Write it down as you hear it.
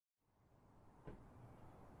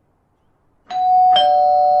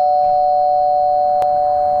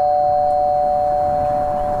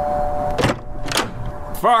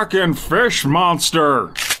fucking fish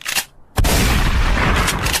monster!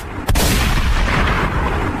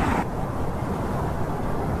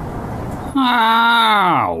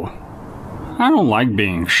 Ow! I don't like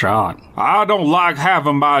being shot. I don't like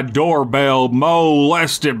having my doorbell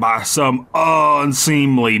molested by some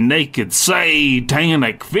unseemly, naked,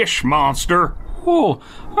 satanic fish monster. Oh,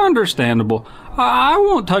 understandable. I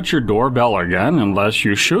won't touch your doorbell again unless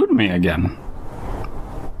you shoot me again.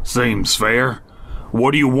 Seems fair.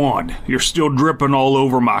 What do you want? You're still dripping all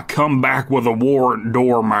over my come back with a warrant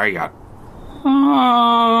doormat.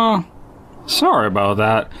 Sorry about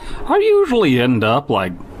that. I usually end up,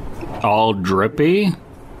 like, all drippy.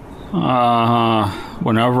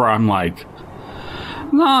 Whenever I'm, like,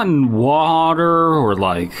 not in water or,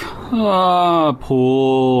 like,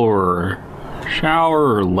 pool or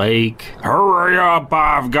shower or lake. Hurry up,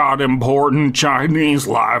 I've got important Chinese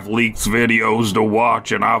live leaks videos to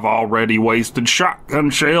watch and I've already wasted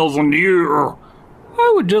shotgun shells on you.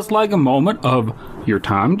 I would just like a moment of your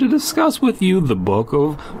time to discuss with you the Book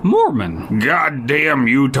of Mormon. Goddamn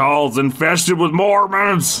Utah's infested with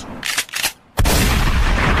Mormons!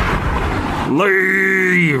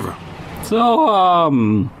 Leave!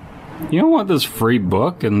 So, you want this free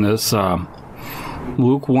book and this,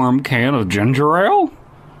 lukewarm can of ginger ale?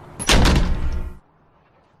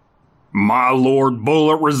 My lord,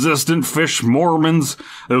 bullet-resistant fish Mormons,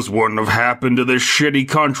 this wouldn't have happened to this shitty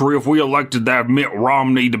country if we elected that Mitt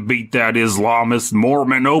Romney to beat that Islamist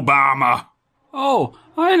Mormon Obama. Oh,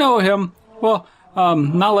 I know him. Well,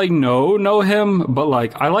 not like know him, but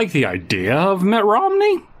like, I like the idea of Mitt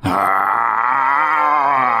Romney.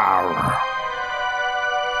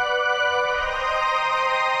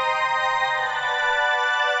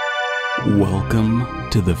 Welcome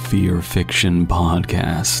to the Fear Fiction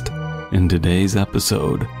Podcast. In today's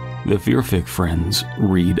episode, the Fearfic friends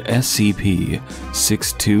read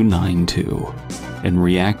SCP-6292 and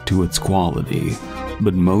react to its quality,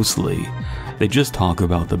 but mostly, they just talk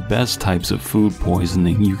about the best types of food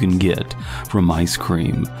poisoning you can get from ice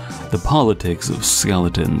cream, the politics of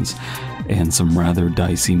skeletons, and some rather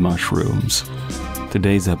dicey mushrooms.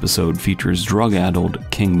 Today's episode features drug-addled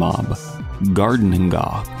King Mob, gardening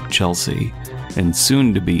goth Chelsea, and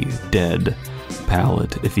soon-to-be dead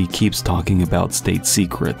Pallet if he keeps talking about state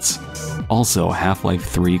secrets. Also, Half-Life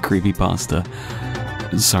 3 Creepypasta.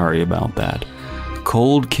 Sorry about that.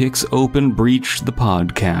 Cold Kicks Open Breach the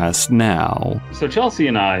podcast now. So Chelsea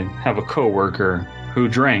and I have a coworker who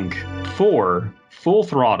drank 4 full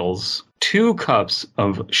throttles, 2 cups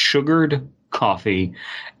of sugared coffee,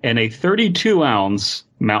 and a 32-ounce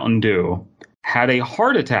Mountain Dew, had a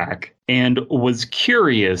heart attack, and was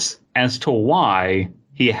curious as to why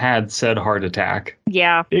he had said heart attack.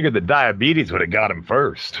 Yeah. Figured the diabetes would have got him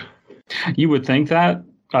first. You would think that?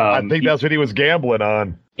 I think that's what he was gambling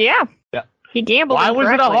on. Yeah. He gambled. Why was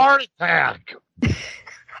it a heart attack?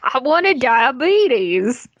 I wanted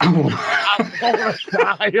diabetes. I wanted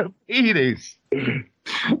diabetes.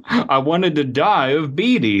 I wanted to die of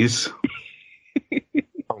beaties.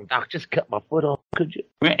 Oh, Doc, just cut my foot off, could you?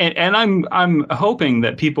 And I'm hoping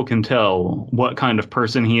that people can tell what kind of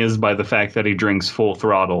person he is by the fact that he drinks full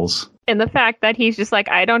throttles. And the fact that he's just like,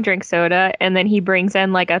 I don't drink soda, and then he brings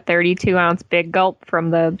in like a 32-ounce big gulp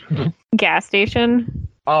from the gas station.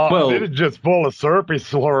 Well, it is just full of syrupy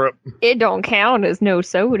slurp. It don't count as no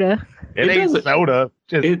soda. It ain't soda.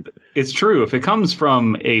 It's true. If it comes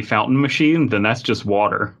from a fountain machine, then that's just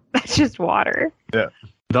water. That's just water. Yeah.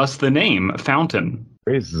 Thus the name, Fountain.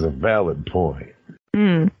 Raises a valid point.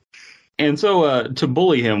 Mm. And so to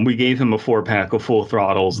bully him, we gave him a 4-pack of full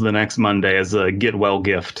throttles the next Monday as a get well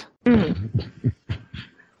gift. Mm.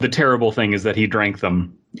 The terrible thing is that he drank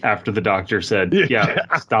them after the doctor said, yeah,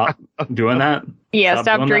 stop doing that. Yeah,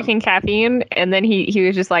 stop drinking caffeine. And then he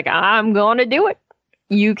was just like, I'm going to do it.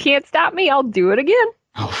 You can't stop me. I'll do it again.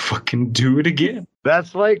 I'll fucking do it again.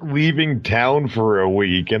 That's like leaving town for a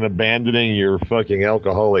week and abandoning your fucking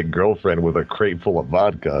alcoholic girlfriend with a crate full of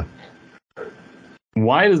vodka.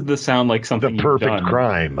 Why does this sound like something The perfect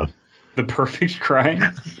crime. The perfect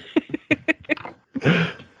crime?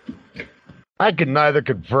 I can neither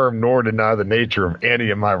confirm nor deny the nature of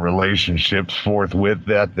any of my relationships forthwith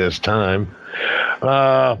at this time.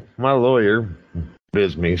 My lawyer,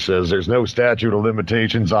 Abysmii, says there's no statute of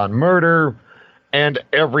limitations on murder, and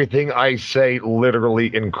everything I say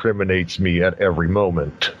literally incriminates me at every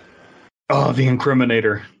moment. Oh, the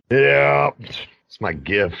incriminator. Yeah, it's my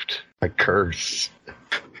gift, my curse.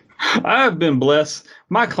 I've been blessed.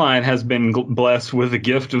 My client has been blessed with the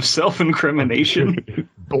gift of self-incrimination.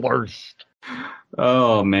 Blurst.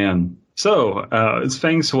 Oh, man. So, it's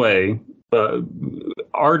Feng Shui.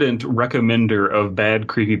 ardent recommender of bad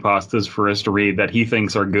creepypastas for us to read that he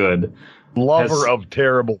thinks are good. Lover of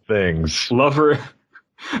terrible things. Lover,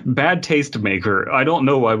 bad taste maker. I don't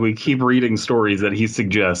know why we keep reading stories that he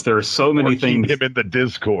suggests. There are so many things. Keep him in the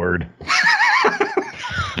Discord.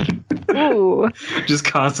 Ooh. Just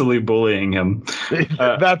constantly bullying him.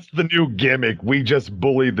 That's the new gimmick. We just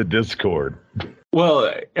bully the Discord.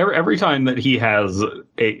 Well, every time that he has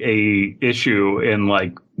a issue in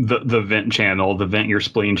like the vent channel, the vent your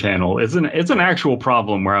spleen channel, it's an actual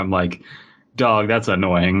problem where I'm like, dog, that's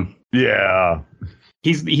annoying. Yeah.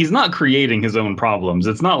 He's not creating his own problems.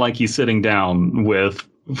 It's not like he's sitting down with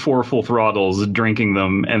 4 full throttles, drinking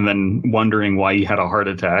them, and then wondering why he had a heart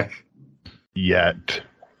attack. Yet.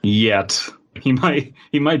 He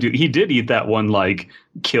did eat that one, like,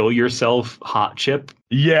 kill yourself hot chip.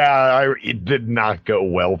 Yeah, it did not go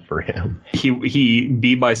well for him. He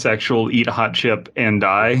be bisexual, eat a hot chip, and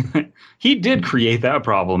die. He did create that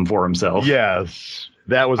problem for himself. Yes,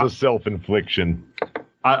 that was a self-infliction.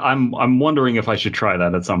 I'm wondering if I should try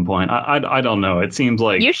that at some point. I don't know. It seems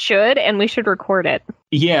like You should, and we should record it.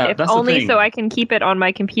 Yeah, if that's only the thing. so I can keep it on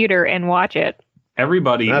my computer and watch it.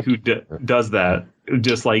 Everybody who does that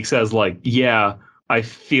just like says like, yeah, I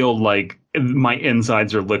feel like my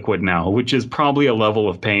insides are liquid now, which is probably a level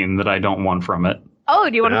of pain that I don't want from it. Oh,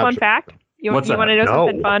 do you want a fun fact? You want to know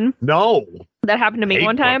something fun? No. That happened to me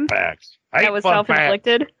one time. That was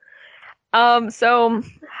self-inflicted. Chicken of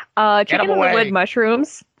the wood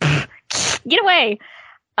mushrooms. Get away.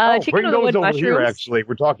 Chicken of the wood mushrooms. Here, actually,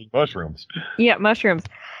 we're talking mushrooms. Yeah, mushrooms.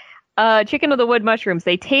 Chicken of the wood mushrooms.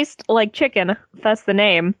 They taste like chicken. That's the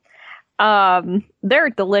name. They're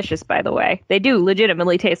delicious, by the way. They do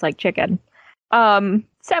legitimately taste like chicken.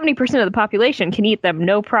 70% of the population can eat them,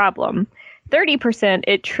 no problem. 30%,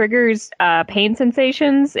 it triggers pain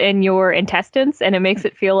sensations in your intestines, and it makes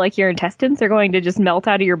it feel like your intestines are going to just melt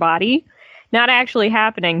out of your body. Not actually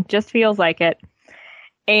happening, just feels like it.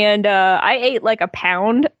 And I ate like a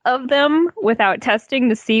pound of them without testing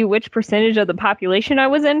to see which percentage of the population I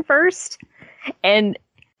was in first. And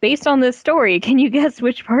based on this story, can you guess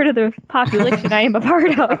which part of the population I am a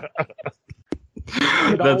part of?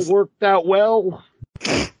 It all worked out well.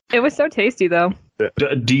 It was so tasty, though.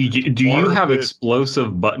 Do you have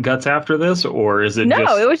explosive butt guts after this, or is it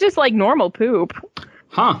No, it was just like normal poop.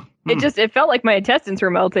 Huh. It felt like my intestines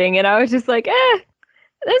were melting, and I was just like, I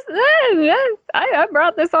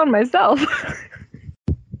brought this on myself.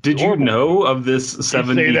 Did you know of this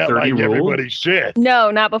 70-30 rule? Everybody's shit.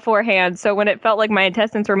 No, not beforehand. So when it felt like my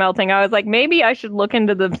intestines were melting, I was like, maybe I should look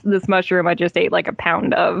into this mushroom I just ate like a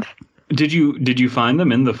pound of. Did you find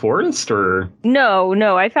them in the forest, or?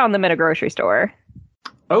 No, I found them at a grocery store.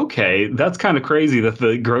 Okay, that's kind of crazy that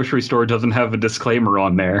the grocery store doesn't have a disclaimer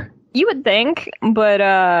on there. You would think, but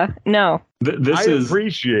no. I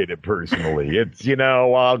appreciate it personally. It's,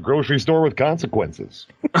 a grocery store with consequences.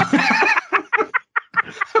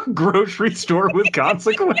 Grocery store with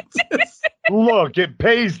consequences? Look, it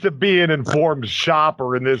pays to be an informed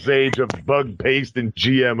shopper in this age of bug paste and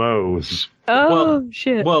GMOs.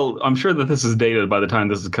 Shit. Well, I'm sure that this is dated by the time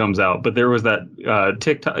this comes out, but there was that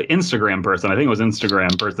Instagram person, I think it was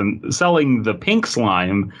Instagram person, selling the pink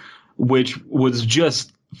slime, which was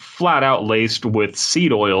just flat out laced with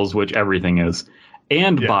seed oils, which everything is,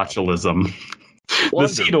 and botulism. The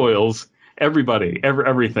seed oils,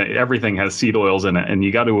 everything has seed oils in it, and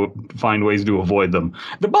you got to find ways to avoid them.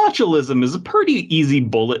 The botulism is a pretty easy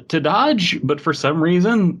bullet to dodge, but for some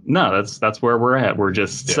reason, no, that's where we're at. We're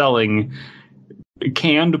just selling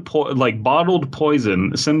canned, bottled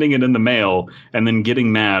poison, sending it in the mail, and then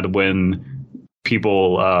getting mad when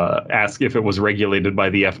people ask if it was regulated by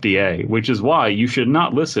the FDA, which is why you should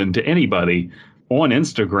not listen to anybody on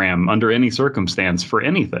Instagram under any circumstance for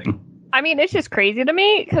anything. I mean, it's just crazy to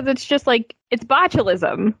me because it's just like, it's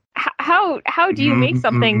botulism. How do you make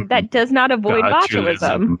something that does not avoid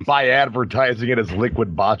botulism? By advertising it as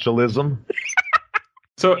liquid botulism.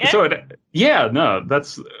 That's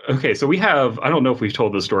okay. So we have, I don't know if we've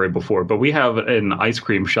told this story before, but we have an ice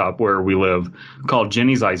cream shop where we live called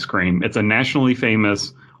Jenny's Ice Cream. It's a nationally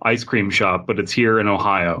famous ice cream shop, but it's here in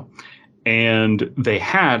Ohio. And they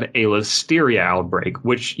had a listeria outbreak,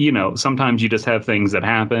 which, sometimes you just have things that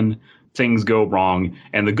happen, things go wrong.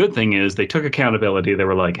 And the good thing is they took accountability. They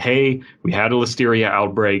were like, hey, we had a listeria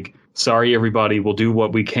outbreak. Sorry, everybody. We'll do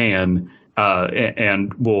what we can.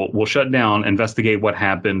 And we'll shut down, investigate what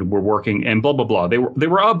happened. We're working and blah, blah, blah. They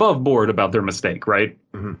were above board about their mistake, right?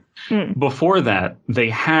 Mm-hmm. Before that, they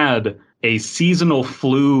had a seasonal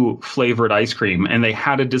flu flavored ice cream, and they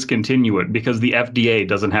had to discontinue it because the FDA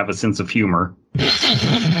doesn't have a sense of humor.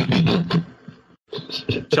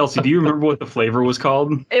 Chelsea, do you remember what the flavor was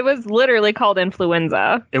called? It was literally called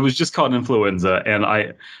influenza. It was just called influenza, and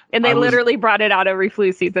they literally brought it out every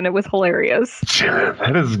flu season. It was hilarious.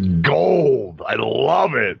 That is gold. I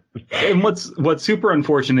love it. And what's super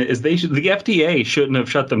unfortunate is the FDA shouldn't have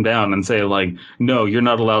shut them down and say, like, no, you're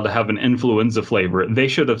not allowed to have an influenza flavor. They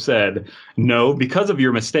should have said, no, because of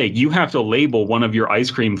your mistake, you have to label one of your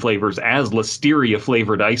ice cream flavors as listeria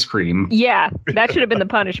flavored ice cream. Yeah, that should have been the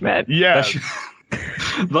punishment. Yeah.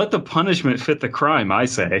 Let the punishment fit the crime, I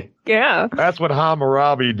say. Yeah. That's what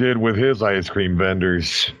Hammurabi did with his ice cream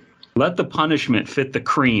vendors. Let the punishment fit the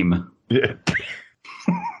cream. Yeah.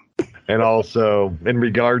 And also, in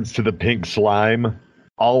regards to the pink slime,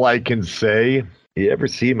 all I can say, you ever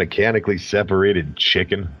see mechanically separated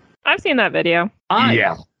chicken? I've seen that video.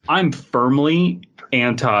 I'm firmly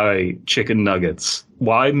anti-chicken nuggets.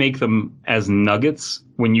 Why make them as nuggets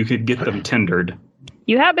when you could get them tendered?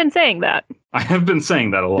 You have been saying that. I have been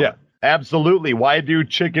saying that a lot. Yeah, absolutely. Why do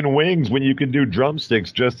chicken wings when you can do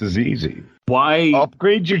drumsticks just as easy? Why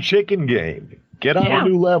upgrade your chicken game? Get on a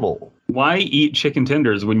new level. Why eat chicken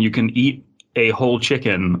tenders when you can eat a whole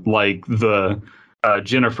chicken like the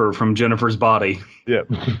Jennifer from Jennifer's Body? Yeah.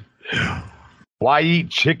 Why eat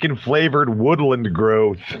chicken flavored woodland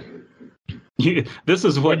growth? This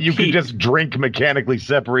is what when you can just drink mechanically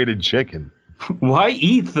separated chicken. Why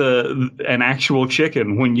eat an actual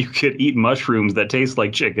chicken when you could eat mushrooms that taste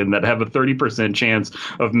like chicken that have a 30% chance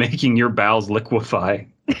of making your bowels liquefy?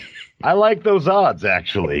 I like those odds,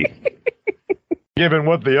 actually. Given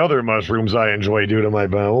what the other mushrooms I enjoy do to my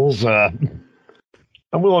bowels, I'm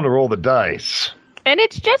willing to roll the dice. And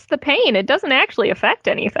it's just the pain. It doesn't actually affect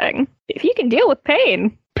anything. If you can deal with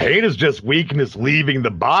pain. Pain is just weakness leaving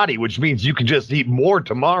the body, which means you can just eat more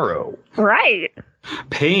tomorrow. Right.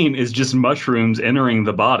 Pain is just mushrooms entering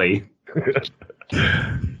the body.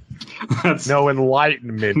 That's no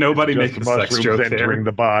enlightenment. Nobody makes a sex joke entering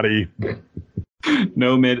the body.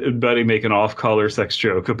 Nobody make an off-color sex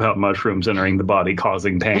joke about mushrooms entering the body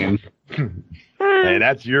causing pain. Hey,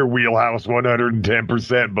 that's your wheelhouse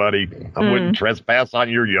 110%, buddy. I wouldn't trespass on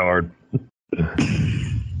your yard.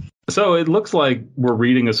 So it looks like we're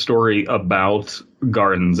reading a story about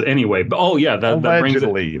gardens anyway. But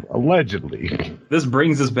allegedly. This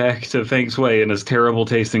brings us back to Feng Shui and his terrible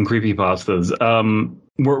taste in creepypastas.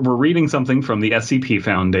 We're reading something from the SCP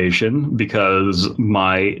Foundation because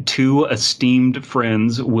my two esteemed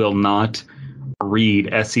friends will not read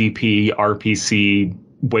SCP, RPC,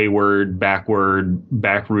 wayward, backward,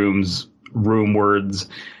 backrooms, room words,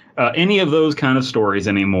 any of those kind of stories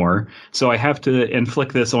anymore. So I have to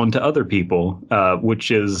inflict this onto other people,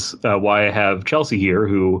 which is why I have Chelsea here,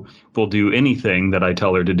 who will do anything that I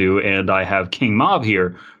tell her to do. And I have King Mob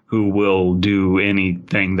here, who will do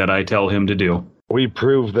anything that I tell him to do. We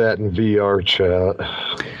proved that in VR chat.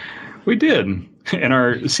 We did. In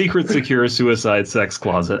our secret, secure suicide sex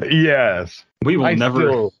closet. Yes. We will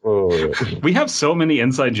never. We have so many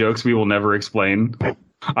inside jokes we will never explain.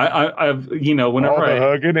 I've whenever all the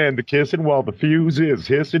hugging and the kissing while the fuse is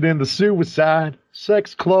hissing in the suicide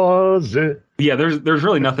sex closet. Yeah, there's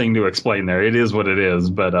really nothing to explain there. It is what it is.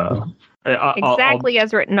 But exactly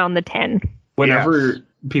as written on the 10. Whenever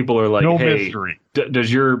people are like, no "Hey, mystery.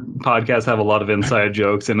 Does your podcast have a lot of inside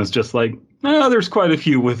jokes?" and it's just like, there's quite a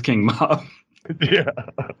few with King Mob. Yeah.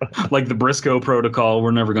 Like the Briscoe Protocol.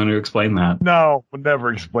 We're never going to explain that. No, we'll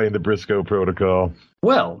never explain the Briscoe Protocol.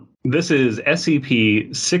 Well, this is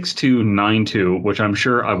SCP-6292, which I'm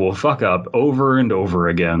sure I will fuck up over and over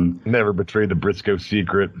again. Never betray the Briscoe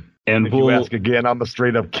secret. And if you ask again, I'm going to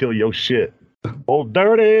straight up kill your shit. Oh,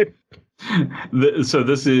 dirty! So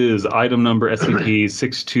this is item number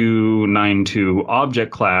SCP-6292,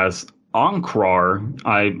 object class Ankron.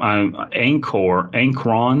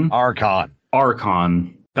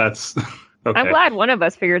 Archon. That's okay. I'm glad one of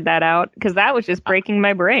us figured that out, because that was just breaking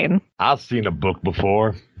my brain. I've seen a book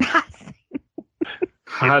before.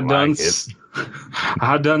 I done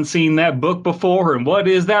seen that book before, and what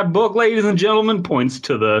is that book, ladies and gentlemen? Points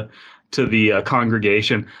to the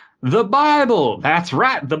congregation. The Bible. That's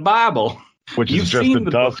right, the Bible. Which is just a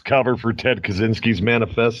dust cover for Ted Kaczynski's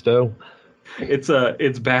manifesto.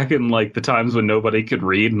 It's back in like the times when nobody could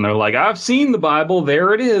read, and they're like, I've seen the Bible.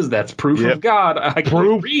 There it is. That's proof of God. I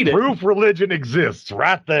can read it. Proof religion exists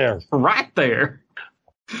right there. Right there.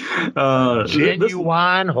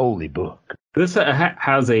 Genuine holy book. This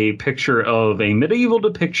has a picture of a medieval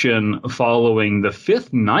depiction following the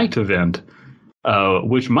Fifth Night event,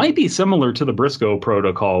 which might be similar to the Briscoe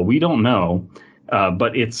Protocol. We don't know.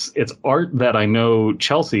 But it's art that I know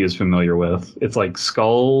Chelsea is familiar with. It's like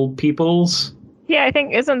skull peoples. Yeah, I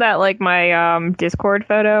think, isn't that like my Discord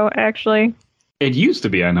photo, actually? It used to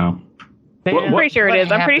be, I know. I'm pretty sure it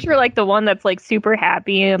is. I'm pretty sure like the one that's like super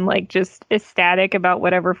happy and like just ecstatic about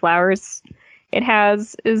whatever flowers it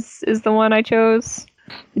has is the one I chose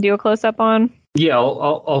to do a close up on. Yeah,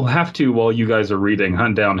 I'll have to, while you guys are reading,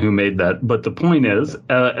 hunt down who made that. But the point is,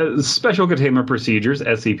 Special Containment Procedures,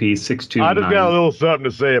 SCP-629. I just got a little something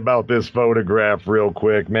to say about this photograph real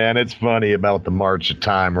quick, man. It's funny about the March of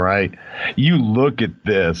Time, right? You look at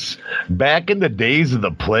this. Back in the days of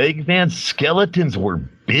the plague, man, skeletons were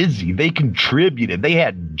busy. They contributed. They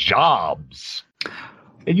had jobs.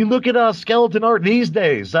 And you look at skeleton art these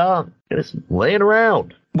days, it's laying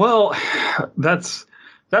around. Well, that's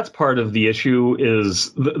part of the issue.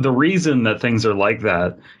 Is the reason that things are like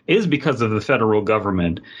that is because of the federal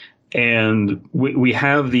government. And we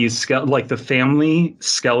have these, like the family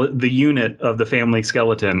skeleton, the unit of the family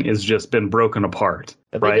skeleton is just been broken apart.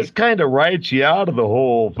 Right? It's kind of writes you out of the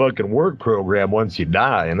whole fucking work program once you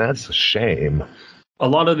die, and that's a shame. A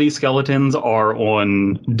lot of these skeletons are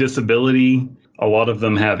on disability. A lot of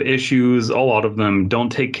them have issues. A lot of them don't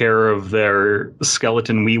take care of their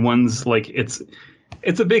skeleton wee ones. Like it's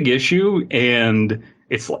a big issue, and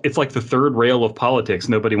it's like the third rail of politics.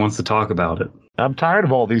 Nobody wants to talk about it. I'm tired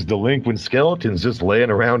of all these delinquent skeletons just laying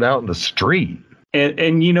around out in the street.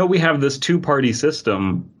 And you know, we have this two-party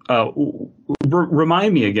system.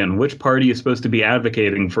 Remind me again, which party is supposed to be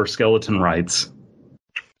advocating for skeleton rights?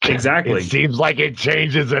 Exactly. It seems like it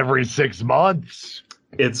changes every 6 months.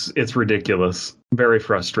 It's ridiculous. Very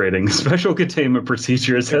frustrating. Special Containment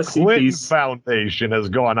Procedures, The SCP. Clinton Foundation has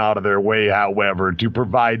gone out of their way, however, to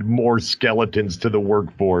provide more skeletons to the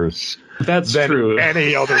workforce. That's than true.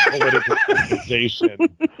 Any other political organization.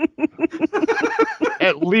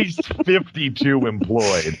 At least 52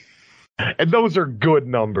 employed. And those are good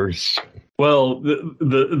numbers. Well,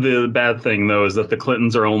 the bad thing, though, is that the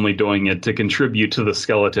Clintons are only doing it to contribute to the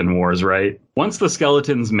skeleton wars, right? Once the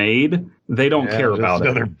skeleton's made, they don't care about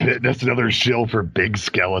it. That's another shill for big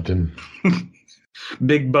skeleton.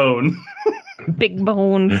 Big bone. Big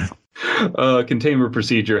bones. Containment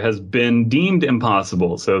procedure has been deemed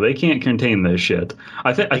impossible, so they can't contain this shit.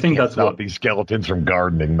 I think that's stop what these skeletons from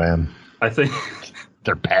gardening, man. I think.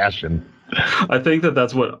 Their passion. I think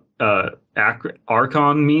that's what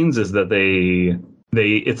Archon means, is that they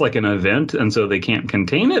it's like an event, and so they can't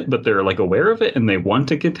contain it, but they're like aware of it and they want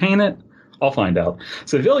to contain it. I'll find out.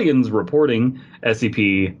 Civilians reporting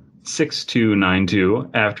SCP-6292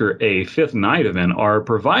 after a fifth night event are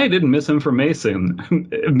provided misinformation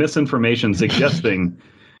suggesting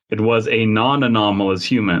it was a non-anomalous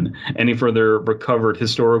human. Any further recovered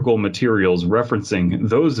historical materials referencing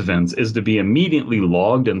those events is to be immediately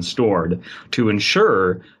logged and stored to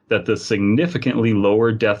ensure that the significantly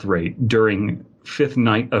lower death rate during fifth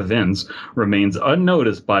night events remains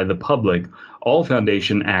unnoticed by the public. All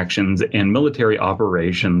Foundation actions and military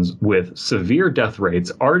operations with severe death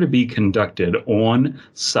rates are to be conducted on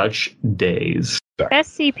such days.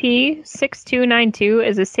 SCP-6292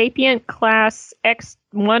 is a sapient class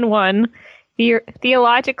X11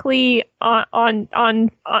 theologically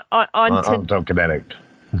ontokinetic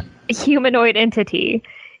humanoid entity.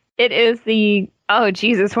 It is the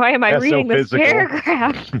Jesus, why am I reading this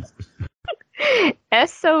paragraph?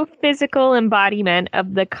 Exophysical embodiment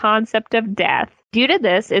of the concept of death. Due to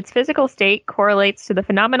this, its physical state correlates to the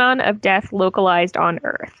phenomenon of death localized on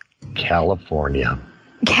Earth. California.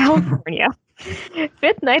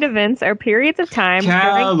 Fifth night events are periods of time.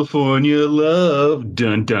 California love.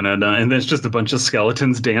 Dun, dun, dun, dun. And there's just a bunch of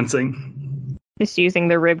skeletons dancing. Just using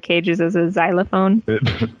their rib cages as a xylophone.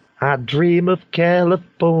 I dream of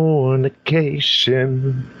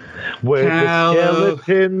Californication, where the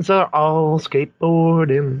skeletons are all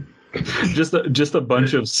skateboarding. Just a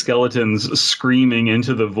bunch of skeletons screaming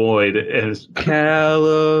into the void as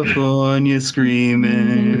California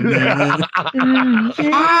screaming.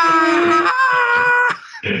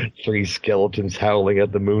 3 skeletons howling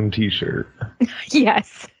at the moon t-shirt.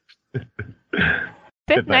 Yes.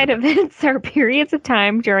 Fifth night events are periods of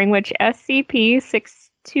time during which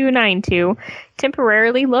SCP-6292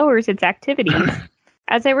 temporarily lowers its activities.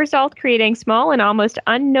 As a result, creating small and almost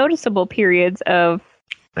unnoticeable periods of...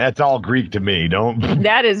 That's all Greek to me, don't...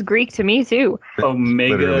 That is Greek to me, too.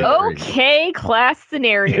 Omega... Okay, class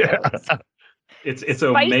scenarios. Yeah. It's Spicy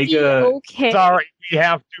Omega... Okay. Sorry, we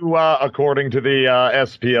have to, according to the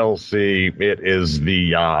SPLC, it is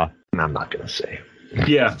the... I'm not going to say.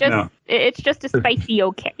 Yeah, It's just a spicy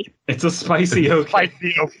okay. It's a spicy okay.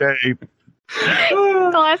 Spicy okay.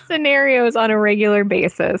 Class scenarios on a regular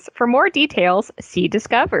basis. For more details, see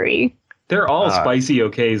Discovery. They're all spicy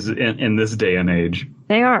okays in this day and age.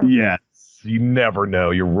 They are. Yes. You never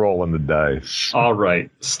know. You're rolling the dice. All right.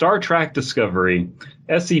 Star Trek Discovery,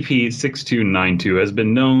 SCP-6292 has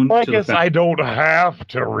been known I to guess the I don't have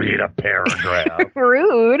to read a paragraph.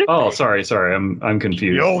 Rude. Oh, sorry. I'm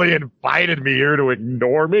confused. You only invited me here to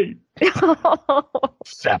ignore me?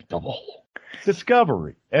 Acceptable.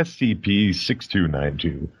 Discovery,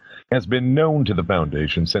 SCP-6292, has been known to the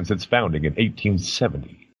Foundation since its founding in 1870.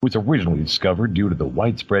 It was originally discovered due to the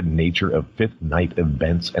widespread nature of Fifth Night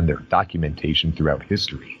events and their documentation throughout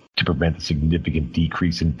history. To prevent a significant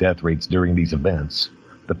decrease in death rates during these events,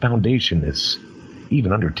 the Foundation has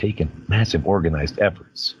even undertaken massive organized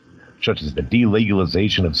efforts, such as the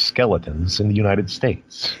delegalization of skeletons in the United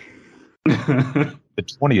States. The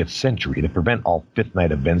 20th century, to prevent all Fifth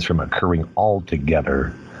Night events from occurring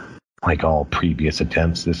altogether. Like all previous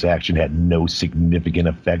attempts, this action had no significant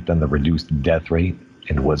effect on the reduced death rate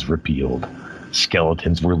and was repealed.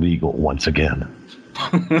 Skeletons were legal once again.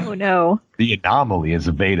 Oh no. The anomaly has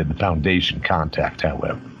evaded the Foundation contact,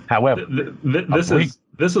 however.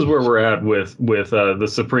 This is where we're at with the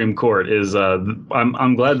Supreme Court. Is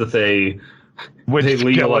I'm glad that they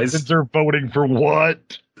legalized. Skeletons are voting for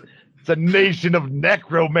what? It's a nation of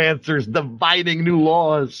necromancers dividing new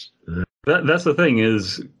laws. That's the thing,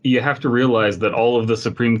 is you have to realize that all of the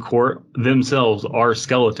Supreme Court themselves are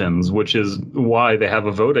skeletons, which is why they have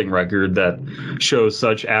a voting record that shows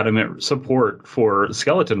such adamant support for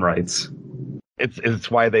skeleton rights. It's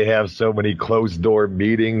why they have so many closed-door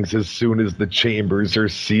meetings. As soon as the chambers are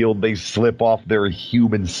sealed, they slip off their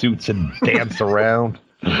human suits and dance around.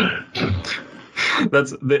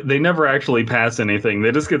 They never actually pass anything.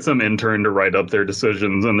 They just get some intern to write up their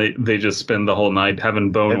decisions, and they just spend the whole night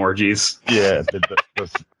having bone orgies. Yeah,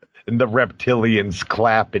 and the reptilians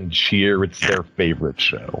clap and cheer. It's their favorite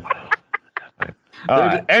show.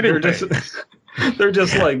 They're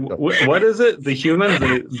just like, what is it? The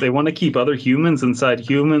humans, they want to keep other humans inside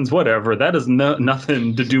humans. Whatever. That has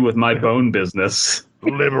nothing to do with my bone business.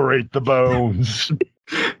 Liberate the bones.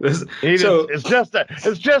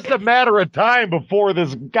 It's just a matter of time before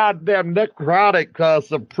this goddamn necrotic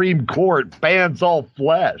Supreme Court bans all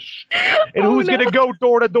flesh. And who's going to go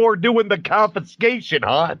door to door doing the confiscation,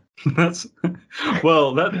 huh? That's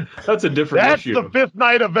a different issue. That's the Fifth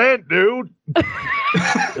Night event, dude.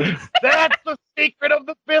 That's the secret of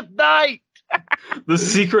the Fifth Night. The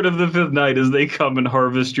secret of the Fifth Night is they come and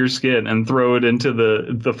harvest your skin and throw it into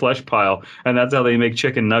the flesh pile, and that's how they make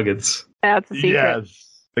chicken nuggets. That's the secret.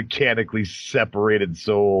 Yes, mechanically separated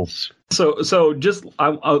souls. So just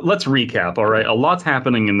let's recap, all right? A lot's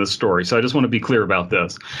happening in this story, so I just want to be clear about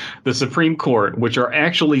this. The Supreme Court, which are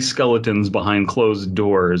actually skeletons behind closed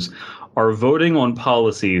doors, are voting on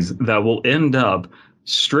policies that will end up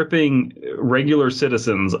stripping regular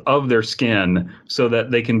citizens of their skin so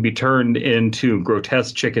that they can be turned into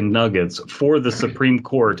grotesque chicken nuggets for the Supreme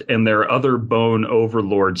Court and their other bone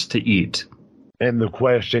overlords to eat. And the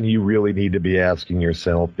question you really need to be asking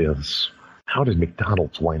yourself is, how did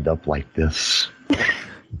McDonald's wind up like this?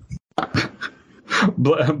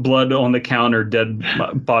 Blood on the counter, dead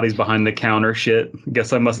bodies behind the counter shit.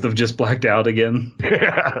 Guess I must have just blacked out again.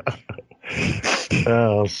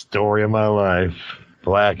 Oh, story of my life.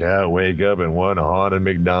 Blackout, wake up in one haunted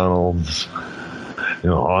McDonald's,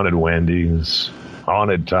 haunted Wendy's,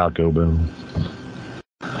 haunted Taco Bell.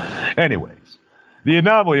 Anyways, the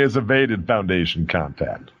anomaly has evaded Foundation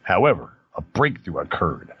contact. However, a breakthrough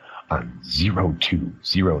occurred on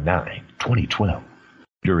 02/09/2012,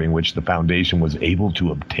 during which the Foundation was able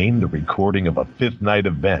to obtain the recording of a Fifth Night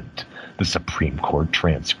event, the Supreme Court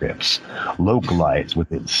transcripts, localized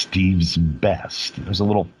within Steve's Best. There's a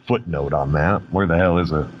little footnote on that. Where the hell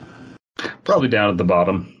is it? Probably down at the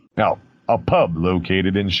bottom. Oh, a pub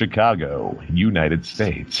located in Chicago, United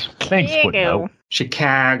States. Thanks, footnote.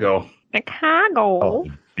 Chicago. Oh,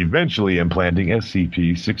 eventually implanting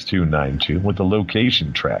SCP-6292 with a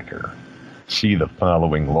location tracker. See the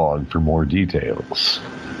following log for more details.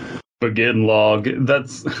 Begin log.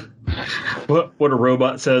 That's what a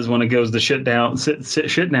robot says when it goes to shit down.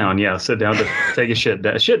 Shit down. Yeah, sit down to take a shit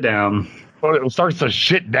down. Shit down. Well, it starts to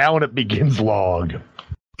shit down. It begins log.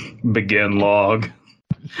 Begin log.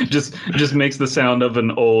 Just makes the sound of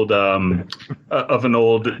an old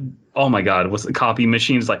oh my god, what's the copy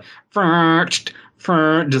machine? It's like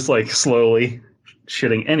just like slowly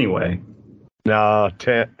shitting anyway. Nah,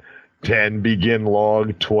 10 begin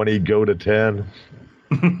log, 20 go to 10.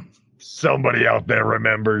 Somebody out there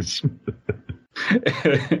remembers.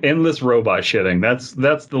 Endless robot shitting.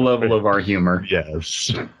 That's the level of our humor.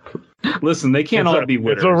 Yes. Listen, they can't all be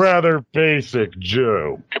winners. It's a rather basic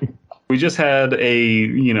joke. We just had a,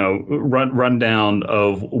 rundown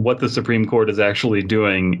of what the Supreme Court is actually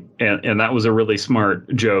doing, and that was a really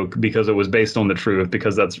smart joke because it was based on the truth,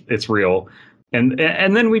 because it's real. And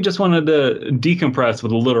then we just wanted to decompress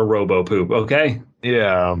with a little robo poop, okay?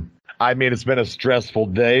 Yeah. I mean, it's been a stressful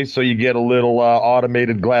day, so you get a little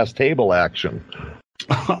automated glass table action.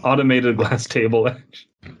 Automated glass table action.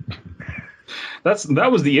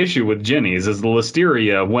 That was the issue with Jenny's, is the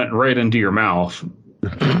listeria went right into your mouth.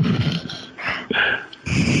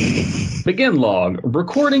 Begin log.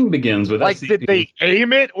 Recording begins with like, SCP. did they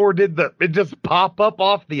aim it, or did it just pop up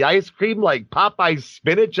off the ice cream like Popeye's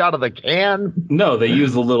spinach out of the can? No, they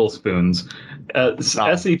use the little spoons.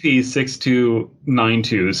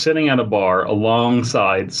 SCP-6292 sitting at a bar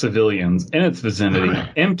alongside civilians in its vicinity.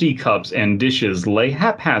 Empty cups and dishes lay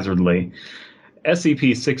haphazardly.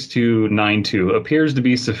 SCP-6292 appears to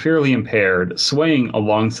be severely impaired, swaying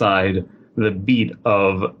alongside the beat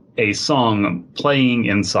of a song playing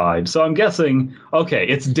inside. So I'm guessing, okay,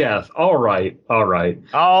 it's death. All right.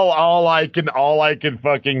 All I can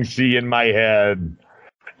fucking see in my head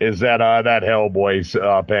is that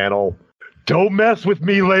Hellboy panel. Don't mess with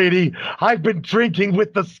me, lady. I've been drinking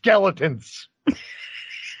with the skeletons.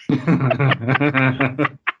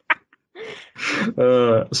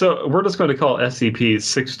 So we're just going to call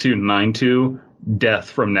SCP-6292 death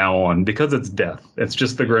from now on, because it's death. It's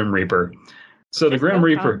just the Grim Reaper. So the Grim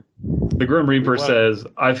Reaper says,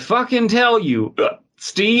 "I fucking tell you,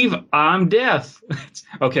 Steve, I'm death."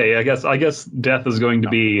 Okay, I guess death is going to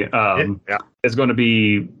be is going to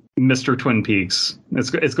be Mr. Twin Peaks. It's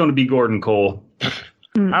going to be Gordon Cole.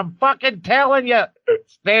 I'm fucking telling you,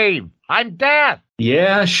 Steve, I'm death.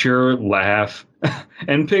 Yeah, sure, laugh.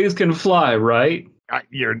 And pigs can fly, right?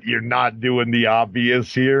 You're not doing the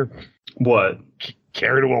obvious here. What?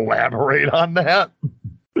 Care to elaborate on that?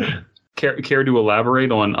 Care to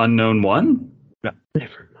elaborate on Unknown One? No,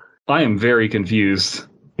 never mind. I am very confused.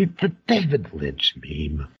 It's the David Lynch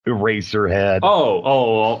meme. Eraserhead.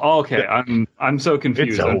 Oh, okay. I'm so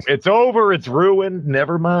confused. It's over. It's ruined.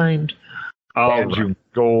 Never mind. And you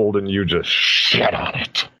gold, and you just shit on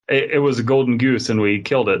it. It was a golden goose, and we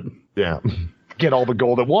killed it. Yeah. Get all the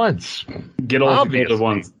gold at once. Get all the gold at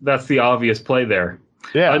once. That's the obvious play there.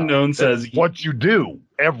 Yeah. Unknown says what you do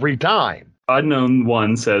every time. Unknown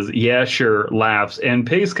One says, yeah, sure, laughs, and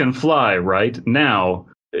pigs can fly, right? Now,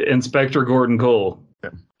 Inspector Gordon Cole.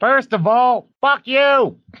 First of all, fuck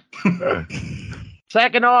you.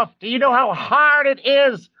 Second off, do you know how hard it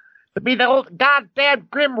is to be the old goddamn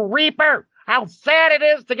Grim Reaper? How sad it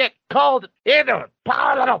is to get called into it.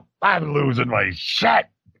 I'm losing my shit.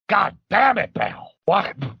 God damn it, pal.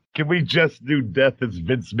 What? Can we just do death as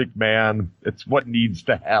Vince McMahon? It's what needs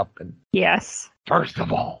to happen. Yes. First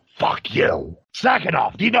of all, fuck you. Second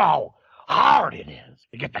off, do you know how hard it is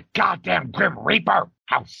to get the goddamn Grim Reaper?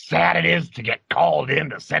 How sad it is to get called in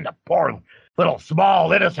to send a poor little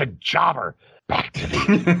small innocent jobber back to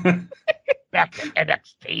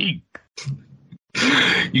NXT.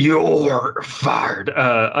 You're fired.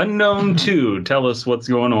 Unknown 2, tell us what's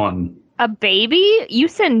going on. A baby? You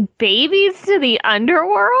send babies to the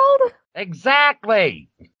underworld? Exactly.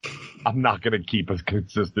 I'm not going to keep a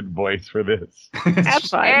consistent voice for this. That's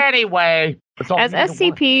fine. Anyway. As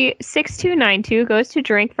SCP-6292 goes to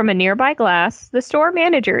drink from a nearby glass, the store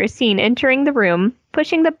manager is seen entering the room,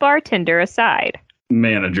 pushing the bartender aside.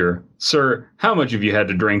 Manager, sir, how much have you had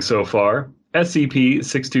to drink so far?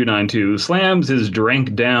 SCP-6292 slams his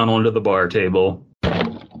drink down onto the bar table.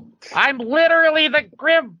 I'm literally the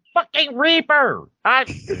Grim fucking Reaper. I've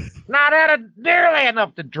not had nearly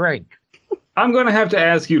enough to drink. I'm going to have to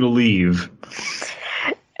ask you to leave.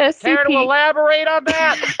 Care to elaborate on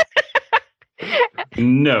that?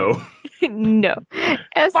 No. No.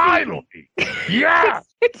 Finally! Yeah!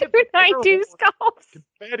 6292 skulls.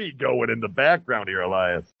 Confetti going in the background here,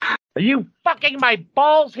 Elias. Are you fucking my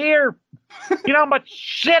balls here? You know how much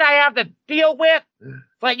shit I have to deal with?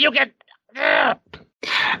 Like you can...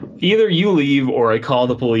 Either you leave or I call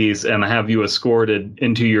the police and have you escorted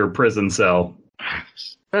into your prison cell.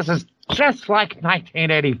 This is just like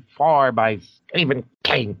 1984 by Stephen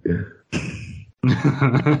King.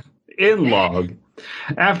 In log.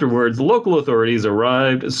 Afterwards, local authorities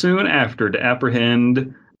arrived soon after to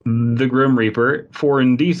apprehend the Grim Reaper for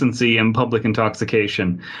indecency and public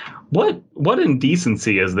intoxication. What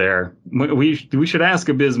indecency is there? We should ask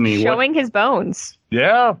Abysmii. Showing his bones.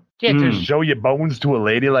 Yeah. Can't just show your bones to a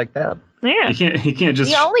lady like that. Yeah. You can't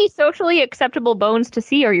just... The only socially acceptable bones to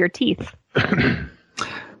see are your teeth.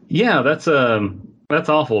 Yeah, that's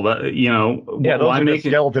awful. That, yeah, those are the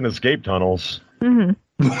skeleton escape tunnels. Mm-hmm.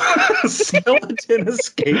 Skeleton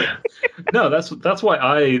escape. No, that's why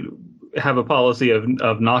I have a policy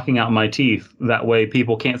of knocking out my teeth. That way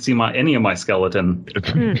people can't see any of my skeleton.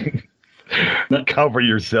 Cover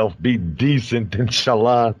yourself. Be decent,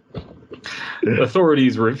 inshallah.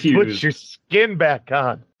 Authorities refuse. Put your skin back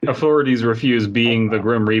on. Authorities refuse being the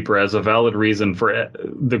Grim Reaper as a valid reason for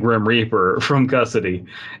the Grim Reaper from custody.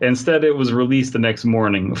 Instead, it was released the next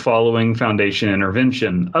morning following Foundation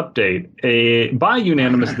intervention. Update. By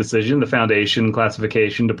unanimous decision, the Foundation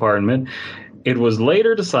Classification Department, it was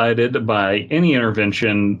later decided by any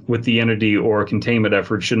intervention with the entity or containment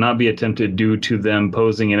effort should not be attempted due to them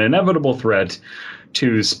posing an inevitable threat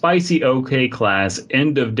to spicy OK class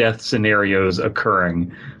end of death scenarios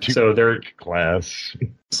occurring. So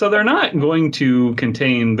they're not going to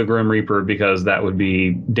contain the Grim Reaper because that would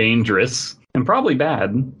be dangerous and probably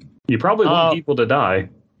bad. You probably want people to die.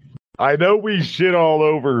 I know we shit all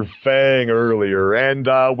over Fang earlier, and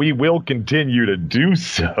we will continue to do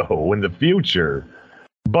so in the future.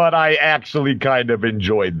 But I actually kind of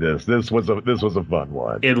enjoyed this. This was a fun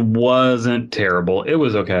one. It wasn't terrible. It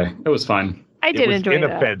was okay. It was fine. I did enjoy it.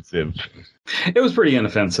 Inoffensive. It was pretty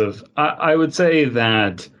inoffensive. I would say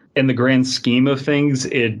that in the grand scheme of things,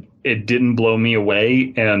 it didn't blow me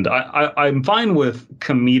away, and I'm fine with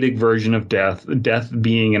comedic version of death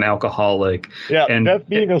being an alcoholic. Yeah, and death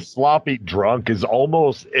being a sloppy drunk is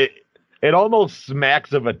almost it almost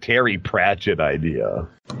smacks of a Terry Pratchett idea.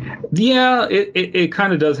 Yeah, it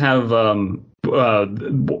kind of does have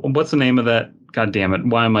what's the name of that? God damn it!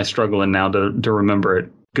 Why am I struggling now to remember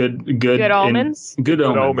it? Good Omens. Good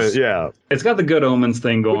Omens. Yeah, it's got the Good Omens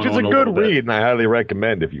thing going on. Which is a good read, and I highly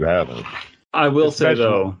recommend if you haven't. I will say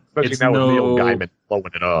though, especially now with Neil Gaiman blowing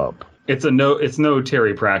it up. It's no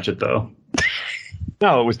Terry Pratchett though.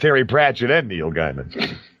 No, it was Terry Pratchett and Neil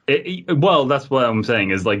Gaiman. Well, that's what I'm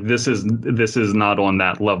saying is like this is not on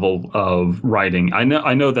that level of writing. I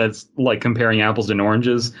know that's like comparing apples and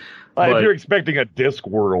oranges. If you're expecting a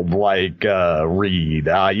Discworld like read,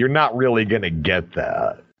 you're not really gonna get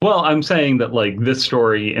that. Well, I'm saying that like this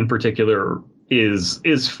story in particular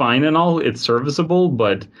is fine and all. It's serviceable,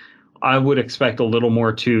 but I would expect a little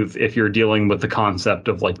more tooth if you're dealing with the concept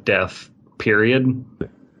of like death. Period.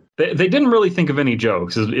 They didn't really think of any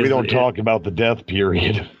jokes. We don't talk about the death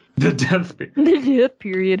period. The death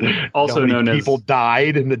period. Also known as people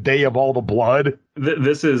died in the day of all the blood.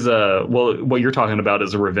 This is what you're talking about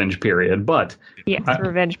is a revenge period, but yes,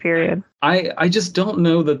 revenge period. I just don't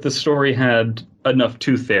know that the story had enough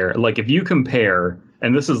tooth there. Like if you compare,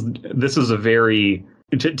 and this is a very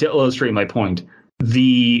to illustrate my point.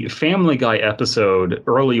 The Family Guy episode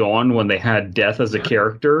early on when they had death as a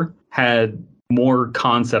character had more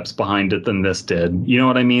concepts behind it than this did. You know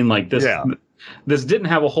what I mean? Like this. Yeah. This didn't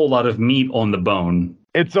have a whole lot of meat on the bone.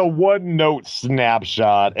 It's a one-note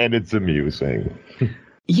snapshot, and it's amusing.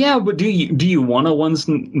 Yeah, but do you want a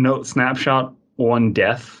one-note snapshot on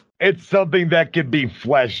death? It's something that could be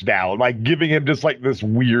fleshed out, like giving him just like this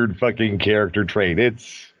weird fucking character trait.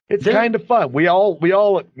 It's kind of fun. We all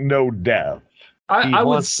know death. He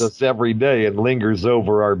haunts us every day and lingers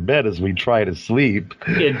over our bed as we try to sleep.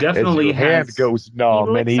 It definitely as your hand goes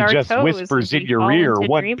numb, and he just whispers in your ear,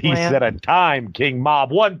 "One piece at a time, King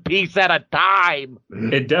Mob. One piece at a time."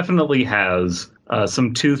 It definitely has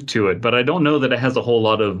some tooth to it, but I don't know that it has a whole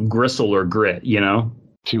lot of gristle or grit. You know,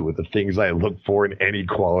 two of the things I look for in any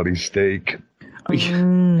quality steak.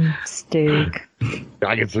 Steak.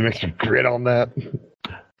 I get some extra grit on that.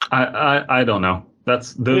 I don't know.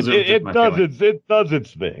 It does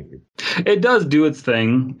its thing. It does do its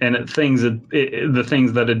thing, and the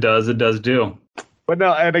things that it does do. But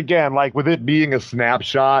no, and again, like with it being a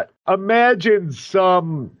snapshot, imagine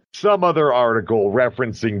some other article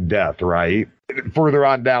referencing death, right? Further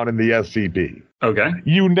on down in the SCP. Okay.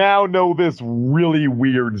 You now know this really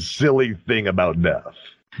weird, silly thing about death.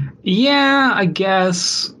 Yeah, I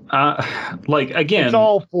guess. Again, it's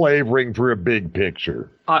all flavoring for a big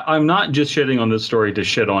picture. I'm not just shitting on this story to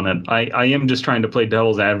shit on it. I am just trying to play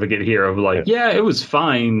devil's advocate here of like, yeah, it was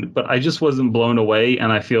fine, but I just wasn't blown away,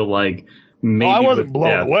 and I feel like maybe I wasn't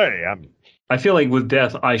blown away. I feel like with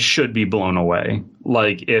death, I should be blown away.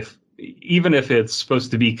 Like even if it's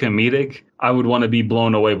supposed to be comedic, I would want to be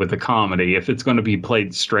blown away with the comedy. If it's going to be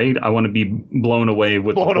played straight, I want to be blown away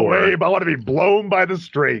with the horror. I want to be blown by the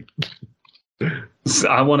straight.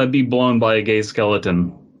 I want to be blown by a gay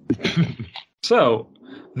skeleton. So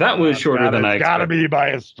that was shorter than I expected. Gotta be by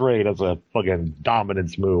a straight as a fucking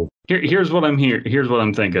dominance move. Here's what I'm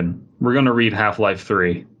thinking. We're gonna read Half-Life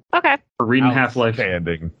 3. Okay. We're reading Half-Life.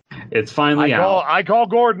 Outstanding. It's finally out. I call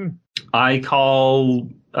Gordon. I call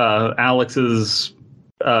Alex's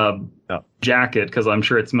jacket because I'm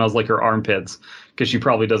sure it smells like her armpits because she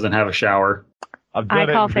probably doesn't have a shower. I've done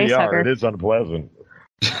it call in face VR. hugger. It is unpleasant.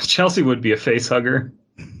 Chelsea would be a face hugger.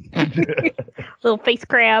 Little face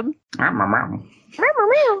crab.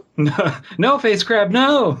 No, face crab,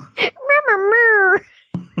 no.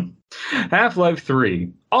 Half-Life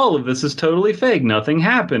 3. All of this is totally fake. Nothing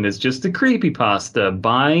happened. It's just a creepypasta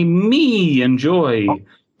by me. Enjoy.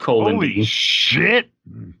 Colon Holy B. shit!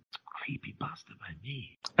 Creepypasta by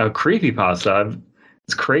me. A creepypasta.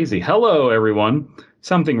 It's crazy. Hello, everyone.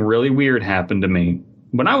 Something really weird happened to me.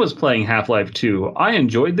 When I was playing Half-Life 2, I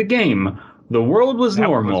enjoyed the game. The world was That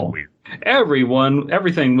normal. was weird.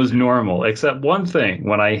 Everything was normal, except one thing.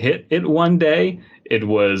 When I hit it one day, it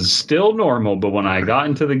was still normal, but when I got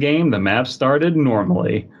into the game, the map started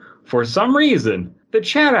normally. For some reason, the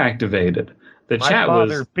chat activated. The My chat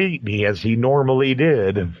father was... beat me as he normally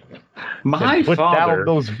did. My And put father down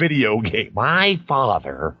those video games. My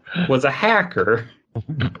father, was a hacker.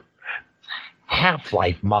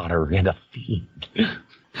 Half-Life modder and a fiend.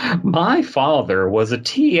 My father was a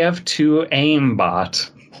TF2 aimbot.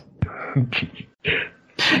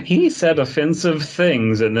 He said offensive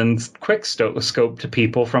things and then quick scoped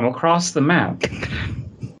people from across the map.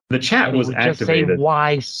 The chat was Just say, activated.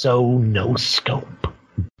 why so no scope?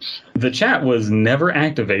 The chat was never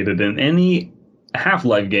activated in any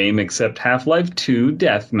Half-Life game except Half-Life 2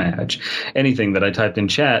 Deathmatch. Anything that I typed in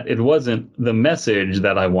chat, it wasn't the message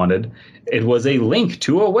that I wanted. It was a link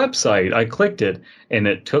to a website. I clicked it, and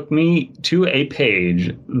it took me to a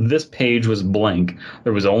page. This page was blank.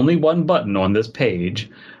 There was only one button on this page.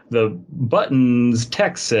 The button's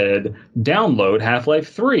text said, download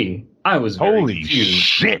Half-Life 3. I was very Holy confused.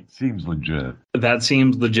 shit! Seems legit. That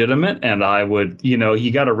seems legitimate, and I would, you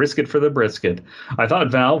got to risk it for the brisket. I thought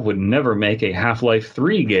Valve would never make a Half-Life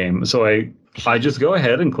 3 game, so I just go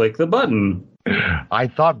ahead and click the button. I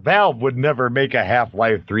thought Valve would never make a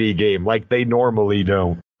Half-Life 3 game like they normally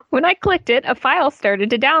don't. When I clicked it, a file started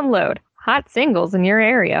to download. Hot singles in your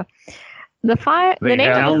area. The file. The They name.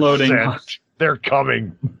 have Of Downloading. consent. They're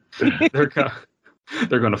coming. They're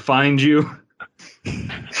going to find you.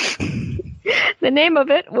 the name of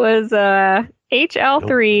it was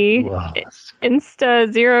HL3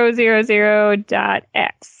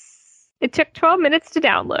 Insta000.x. It took 12 minutes to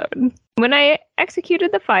download. When I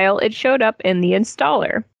executed the file, it showed up in the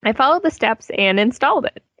installer. I followed the steps and installed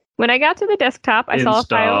it. When I got to the desktop, I saw a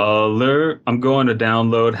file. Installer. I'm going to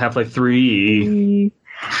download Half-Life 3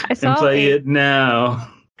 I saw and play it now.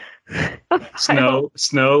 a file,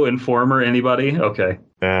 Snow, Informer, anybody? Okay.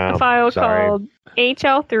 a file called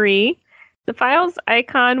HL3. The file's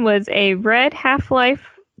icon was a red Half-Life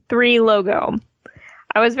 3 logo.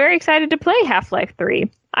 I was very excited to play Half-Life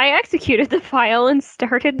 3. I executed the file and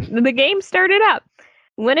the game started up.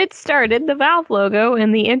 When it started, the Valve logo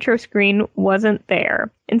in the intro screen wasn't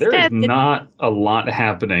there. Instead, There's not a lot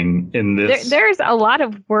happening in this. there's a lot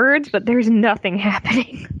of words, but there's nothing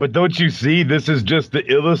happening. But don't you see, this is just to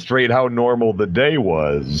illustrate how normal the day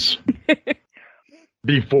was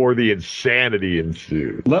before the insanity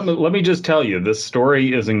ensued. Let me just tell you, this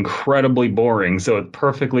story is incredibly boring, so it's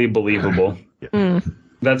perfectly believable.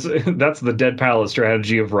 That's the Dead Palace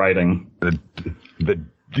strategy of writing.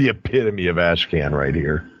 The epitome of Ashcan right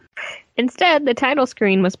here. Instead, the title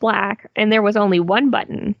screen was black, and there was only one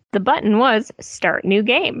button. The button was Start New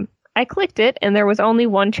Game. I clicked it, and there was only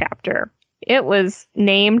one chapter. It was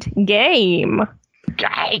named Game.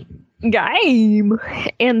 Game.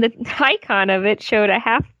 And the icon of it showed a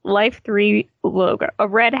Half-Life 3 logo, a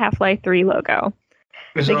red Half-Life 3 logo.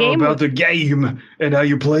 It's The all game- about the game and how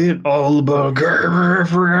you play it. All about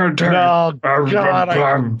No, God,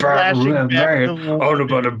 I'm flashing back to all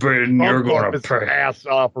about a brain. You're gonna his pay. ass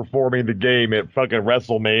off performing the game at fucking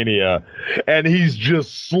WrestleMania, and he's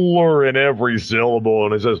just slurring every syllable,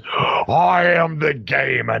 and he says, "I am the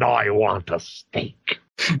game, and I want a steak."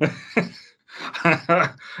 I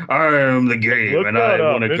am the game, Look and that I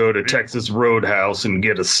up. want to go to Texas Roadhouse and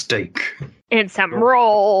get a steak. And some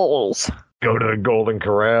rolls. Go to the Golden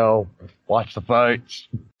Corral, watch the fights.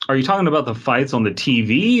 Are you talking about the fights on the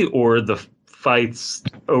TV or the fights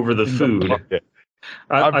over the food?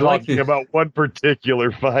 I'm I like talking the, about one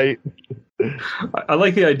particular fight. I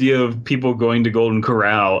like the idea of people going to Golden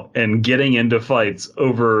Corral and getting into fights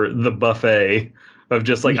over the buffet of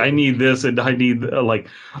just like, I need this and I need like,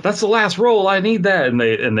 that's the last roll, I need that, and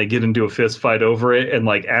they get into a fist fight over it, and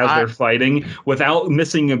like as they're fighting without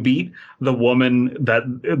missing a beat, the woman that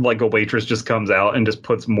like a waitress just comes out and just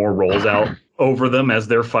puts more rolls out over them as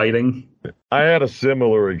they're fighting. I had a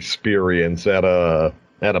similar experience at a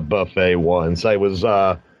buffet once. I was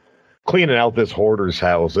cleaning out this hoarder's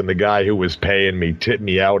house, and the guy who was paying me tipped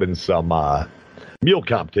me out in some meal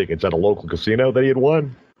comp tickets at a local casino that he had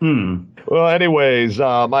won. Well, anyways,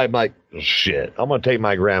 my shit. I'm gonna take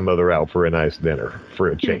my grandmother out for a nice dinner for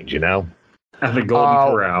a change, you know. At the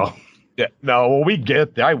Golden Corral. Yeah, no, when we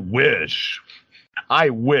get there, I wish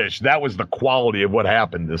that was the quality of what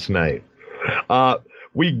happened this night.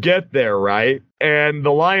 We get there, right, and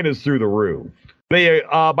the line is through the roof. They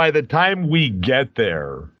by the time we get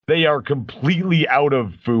there, they are completely out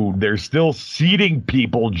of food. They're still seating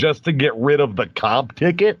people just to get rid of the comp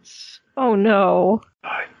tickets. Oh no.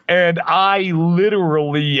 And I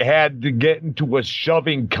literally had to get into a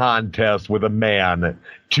shoving contest with a man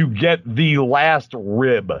to get the last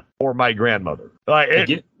rib for my grandmother.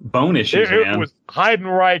 Get bone issues, man. It was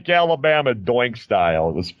Heidenreich, Alabama doink style.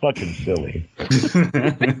 It was fucking silly.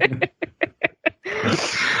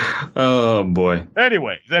 Oh, boy.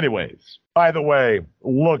 Anyways. By the way,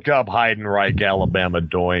 look up Heidenreich, Alabama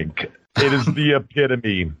doink. It is the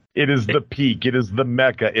epitome. It is the peak. It is the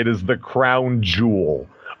mecca. It is the crown jewel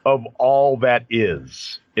of all that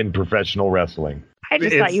is in professional wrestling. I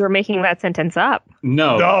just thought you were making that sentence up.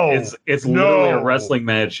 No. It's literally a wrestling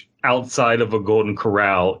match outside of a Golden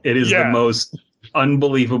Corral. It is the most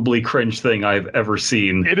unbelievably cringe thing I've ever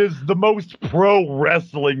seen. It is the most pro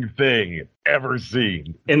wrestling thing ever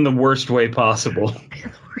seen. In the worst way possible.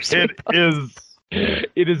 It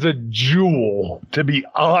is a jewel to be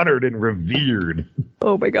honored and revered.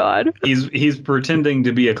 Oh my god. He's pretending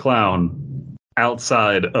to be a clown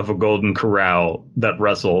outside of a Golden Corral that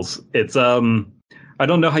wrestles. It's I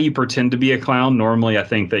don't know how you pretend to be a clown. Normally I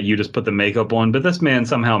think that you just put the makeup on, but this man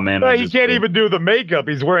somehow manages. He can't even do the makeup.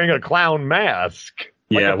 He's wearing a clown mask.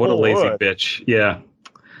 Yeah, what a lazy bitch. Yeah.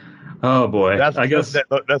 Oh boy. I guess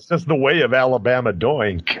that's just the way of Alabama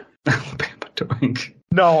doink. Alabama doink.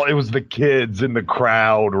 No, it was the kids in the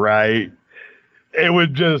crowd, right? It was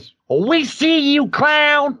just, we see you,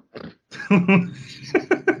 clown.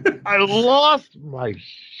 I lost my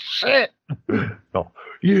shit. No,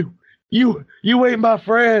 you ain't my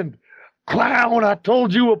friend, clown. I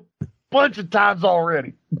told you a bunch of times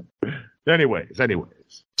already. Anyways,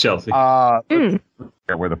 Chelsea. Where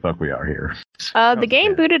the fuck we are here? The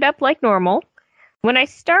game booted up like normal. When I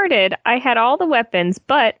started, I had all the weapons,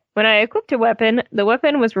 but when I equipped a weapon, the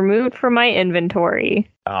weapon was removed from my inventory.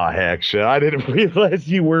 Oh, heck, shit. I didn't realize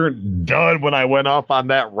you weren't done when I went off on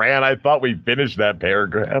that rant. I thought we finished that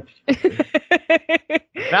paragraph.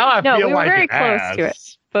 Now I feel we were like very an close ass. to it.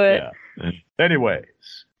 But yeah. Anyways,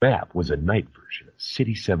 that was a night version of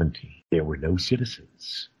City 17. There were no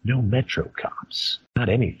citizens, no metro cops, not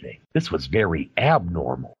anything. This was very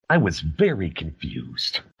abnormal. I was very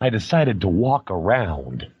confused. I decided to walk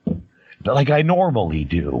around like I normally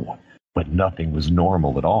do, but nothing was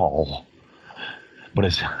normal at all. But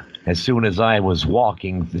as soon as I was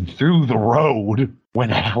walking through the road,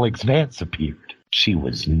 when Alex Vance appeared, she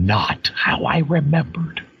was not how I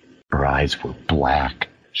remembered. Her eyes were black.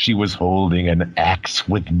 She was holding an axe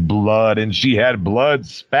with blood, and she had blood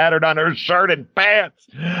spattered on her shirt and pants.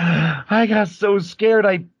 I got so scared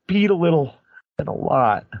I peed a little and a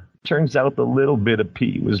lot. Turns out the little bit of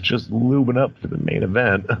pee was just lubing up for the main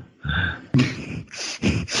event.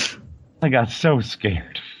 I got so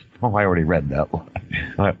scared. Oh, I already read that one.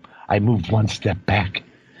 I moved one step back.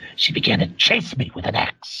 She began to chase me with an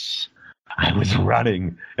axe. I was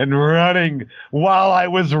running and running. While I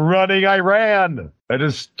was running, I ran. A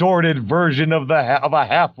distorted version of a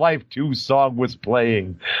Half-Life 2 song was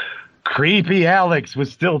playing. Creepy Alex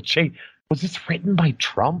was still chasing. Was this written by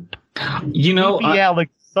Trump? You know, Creepy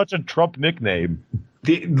Alex, such a Trump nickname.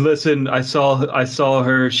 Listen, I saw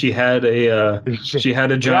her. She had a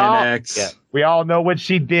giant axe. Yeah. We all know what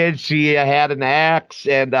she did. She had an axe,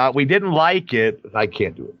 and we didn't like it. I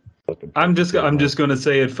can't do it. I'm just gonna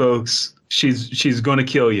say it, folks. She's gonna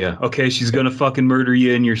kill you. Okay, she's gonna fucking murder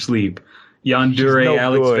you in your sleep. Yandere no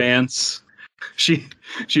Alex good. Vance. She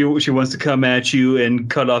wants to come at you and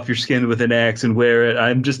cut off your skin with an axe and wear it.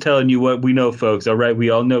 I'm just telling you what we know, folks. All right, we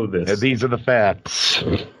all know this. And these are the facts.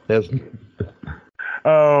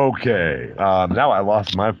 Okay. Now I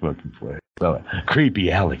lost my fucking place. So, Creepy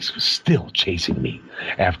Alex was still chasing me.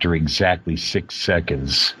 After exactly 6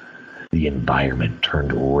 seconds, the environment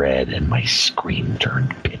turned red and my screen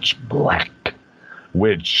turned pitch black,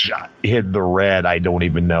 which hid the red. I don't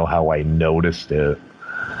even know how I noticed it.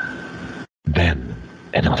 Then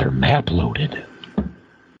another map loaded.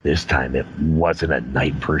 This time it wasn't a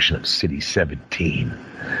night version of City 17,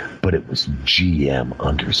 but it was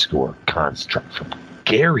GM_construct from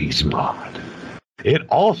Gary's mod. It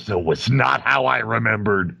also was not how I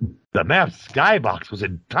remembered. The map's skybox was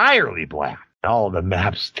entirely black. All the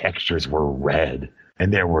map's textures were red,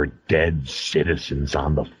 and there were dead citizens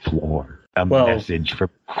on the floor. A message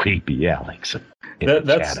from Creepy Alex.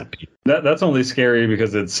 That's only scary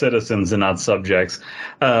because it's citizens and not subjects.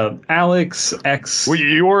 Alex X. Well,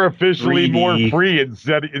 you're officially 3D. more free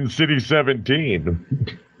in City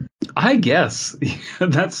 17. I guess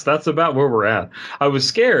that's about where we're at. I was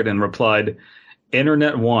scared and replied,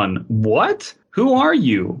 Internet 1, what? Who are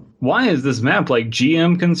you? Why is this map like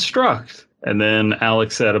GM Construct? And then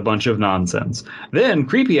Alex said a bunch of nonsense. Then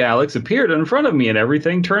Creepy Alex appeared in front of me and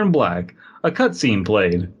everything turned black. A cutscene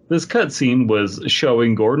played. This cutscene was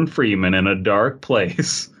showing Gordon Freeman in a dark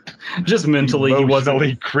place. Just mentally, he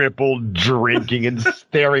wasn't crippled, drinking and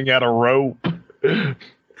staring at a rope.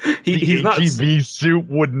 He's not. HEV suit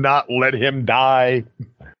would not let him die.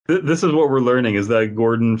 This is what we're learning: is that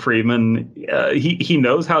Gordon Freeman, he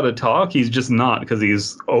knows how to talk. He's just not, because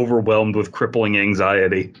he's overwhelmed with crippling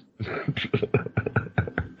anxiety.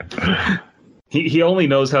 He only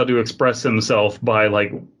knows how to express himself by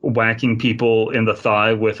like whacking people in the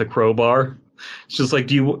thigh with a crowbar. It's just like,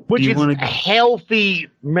 do you want to? Healthy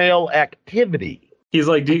male activity. He's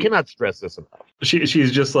like, I cannot stress this enough.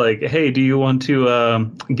 She's just like, hey, do you want to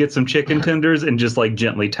get some chicken tenders? And just like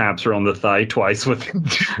gently taps her on the thigh twice with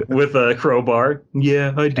a crowbar.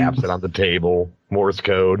 Yeah, I do. Taps it on the table. Morse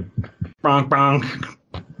code. Bronk, bronk.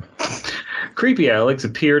 Creepy Alex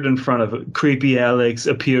appeared right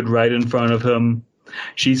in front of him.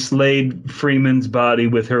 She slayed Freeman's body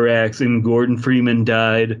with her axe, and Gordon Freeman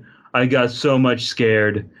died. I got so much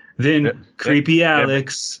scared. Then Creepy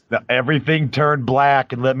Alex. Everything turned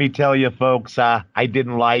black, and let me tell you, folks, I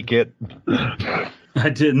didn't like it. I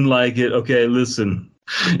didn't like it. Okay, listen.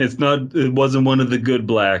 It wasn't one of the good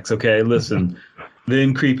blacks. Okay, listen.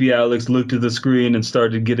 Then Creepy Alex looked at the screen and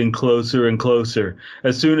started getting closer and closer.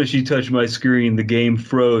 As soon as she touched my screen, the game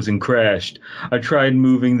froze and crashed. I tried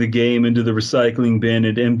moving the game into the recycling bin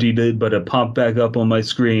and emptied it, but it popped back up on my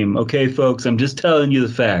screen. Okay, folks, I'm just telling you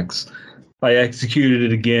the facts. I executed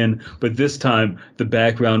it again, but this time the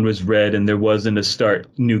background was red and there wasn't a start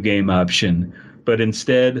new game option. But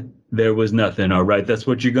instead, there was nothing, all right? That's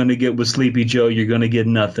what you're going to get with Sleepy Joe. You're going to get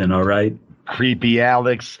nothing, all right? Creepy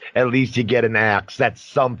Alex, at least you get an axe. That's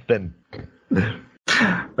something.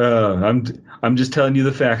 I'm just telling you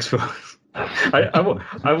the facts, folks. I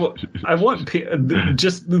want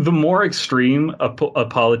just the more extreme a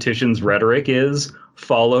politician's rhetoric is,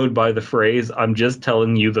 followed by the phrase, I'm just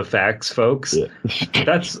telling you the facts, folks.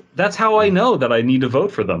 Yeah. That's how I know that I need to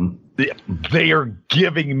vote for them. They are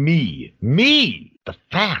giving me the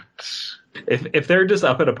facts. If they're just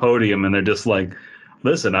up at a podium and they're just like,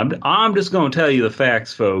 listen, I'm just going to tell you the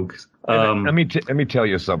facts, folks. Let me tell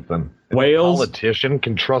you something. Wales, a politician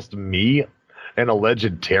can trust me, an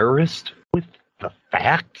alleged terrorist, with the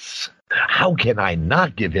facts. How can I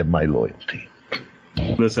not give him my loyalty?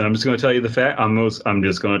 Listen, I'm just going to tell you the fact. I'm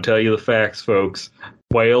just going to tell you the facts, folks.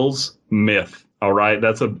 Whales, myth. All right,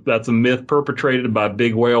 that's a myth perpetrated by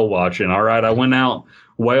big whale watching. All right, I went out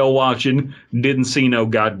whale watching, didn't see no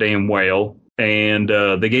goddamn whale. And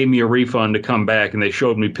they gave me a refund to come back, and they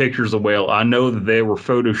showed me pictures of whale. I know that they were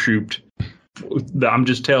photoshooped. I'm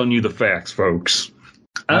just telling you the facts, folks.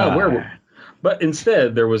 But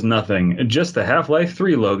instead, there was nothing. Just the Half-Life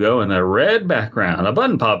 3 logo and a red background. A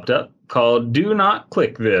button popped up called Do Not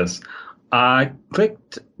Click This. I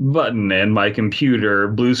clicked button, and my computer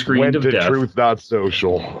blue screened of death. Went to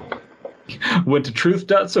truth.social. Went to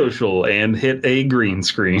truth.social and hit a green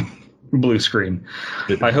screen. Blue screen.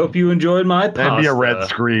 I hope you enjoyed my pasta. That'd be a red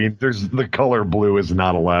screen. The color blue is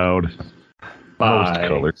not allowed. Bye. Most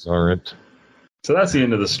colors aren't. So that's the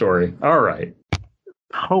end of the story. All right.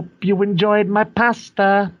 Hope you enjoyed my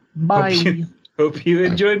pasta. Bye. Hope you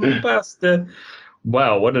enjoyed my pasta.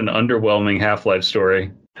 Wow, what an underwhelming Half-Life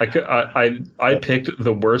story. I picked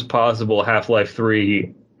the worst possible Half-Life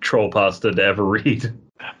 3 troll pasta to ever read.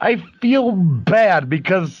 I feel bad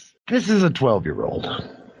because this is a 12-year-old.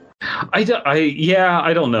 I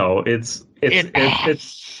don't know. It's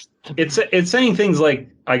saying things like,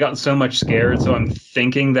 I got so much scared, so I'm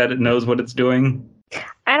thinking that it knows what it's doing.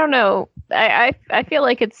 I don't know. I feel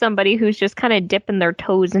like it's somebody who's just kind of dipping their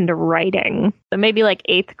toes into writing. So maybe like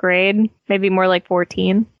 8th grade, maybe more like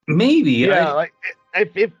 14. Maybe. Yeah,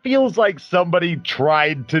 it feels like somebody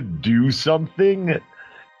tried to do something.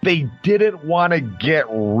 They didn't want to get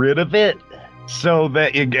rid of it, so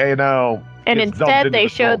that, you know... And instead, they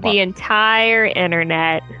showed the entire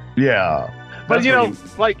internet. Yeah. But,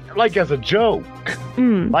 like as a joke.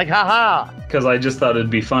 Like, haha. Because I just thought it'd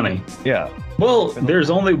be funny. Yeah. Well, there's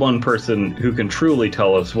only one person who can truly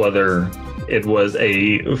tell us whether it was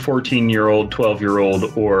a 14-year-old,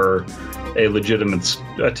 12-year-old, or a legitimate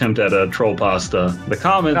attempt at a troll pasta. The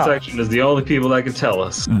comment section is the only people that can tell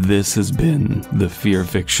us. This has been the Fear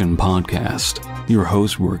Fiction Podcast. Your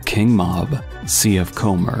hosts were King Mob, CF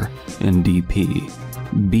Comer, and DP.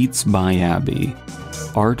 Beats by Abby.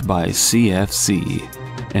 Art by CFC.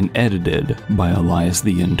 And edited by Elias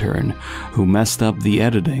the Intern, who messed up the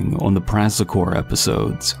editing on the Prasicor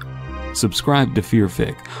episodes. Subscribe to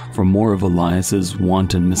Fearfic for more of Elias's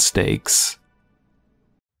wanton mistakes.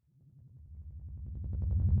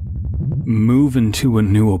 Move into a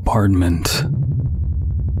new apartment.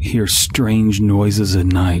 Hear strange noises at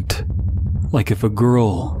night, like if a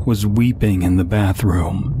girl was weeping in the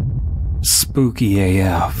bathroom. Spooky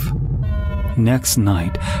AF. Next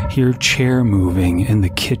night, hear chair moving in the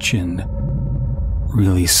kitchen.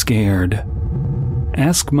 Really scared.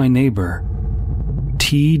 Ask my neighbor.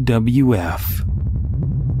 TWF.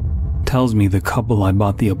 Tells me the couple I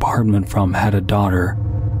bought the apartment from had a daughter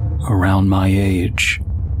around my age.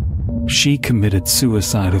 She committed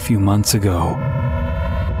suicide a few months ago.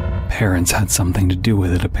 Parents had something to do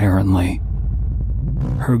with it, apparently.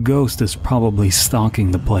 Her ghost is probably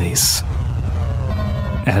stalking the place.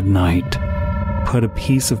 At night, put a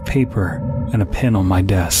piece of paper and a pen on my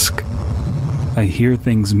desk. I hear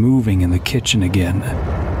things moving in the kitchen again.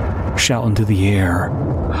 Shout into the air.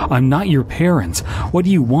 I'm not your parents. What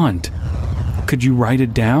do you want? Could you write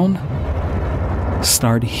it down?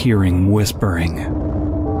 Start hearing whispering.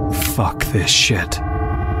 Fuck this shit.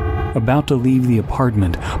 About to leave the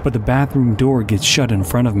apartment, but the bathroom door gets shut in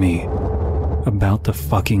front of me. About to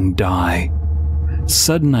fucking die.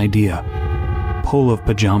 Sudden idea. Pull of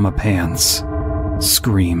pajama pants.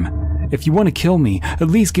 Scream. If you want to kill me, at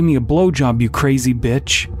least give me a blowjob, you crazy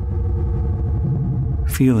bitch.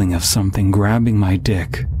 Feeling of something grabbing my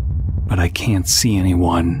dick, but I can't see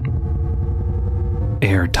anyone.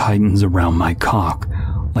 Air tightens around my cock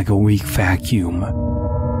like a weak vacuum.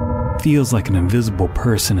 Feels like an invisible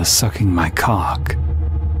person is sucking my cock.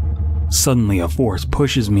 Suddenly a force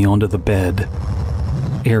pushes me onto the bed.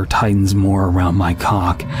 Air tightens more around my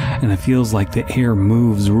cock, and it feels like the air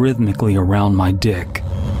moves rhythmically around my dick.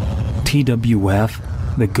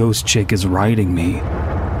 TWF, the ghost chick is riding me.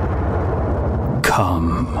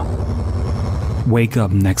 Come. Wake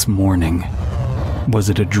up next morning. Was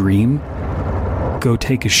it a dream? Go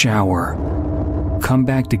take a shower. Come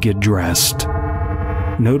back to get dressed.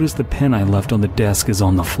 Notice the pen I left on the desk is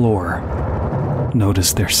on the floor.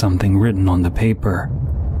 Notice there's something written on the paper.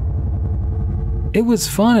 It was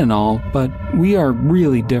fun and all, but we are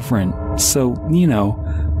really different, so,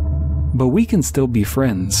 but we can still be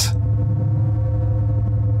friends.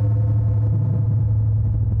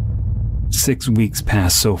 6 weeks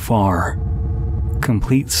pass so far.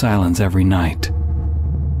 Complete silence every night.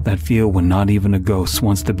 That feel when not even a ghost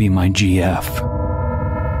wants to be my GF.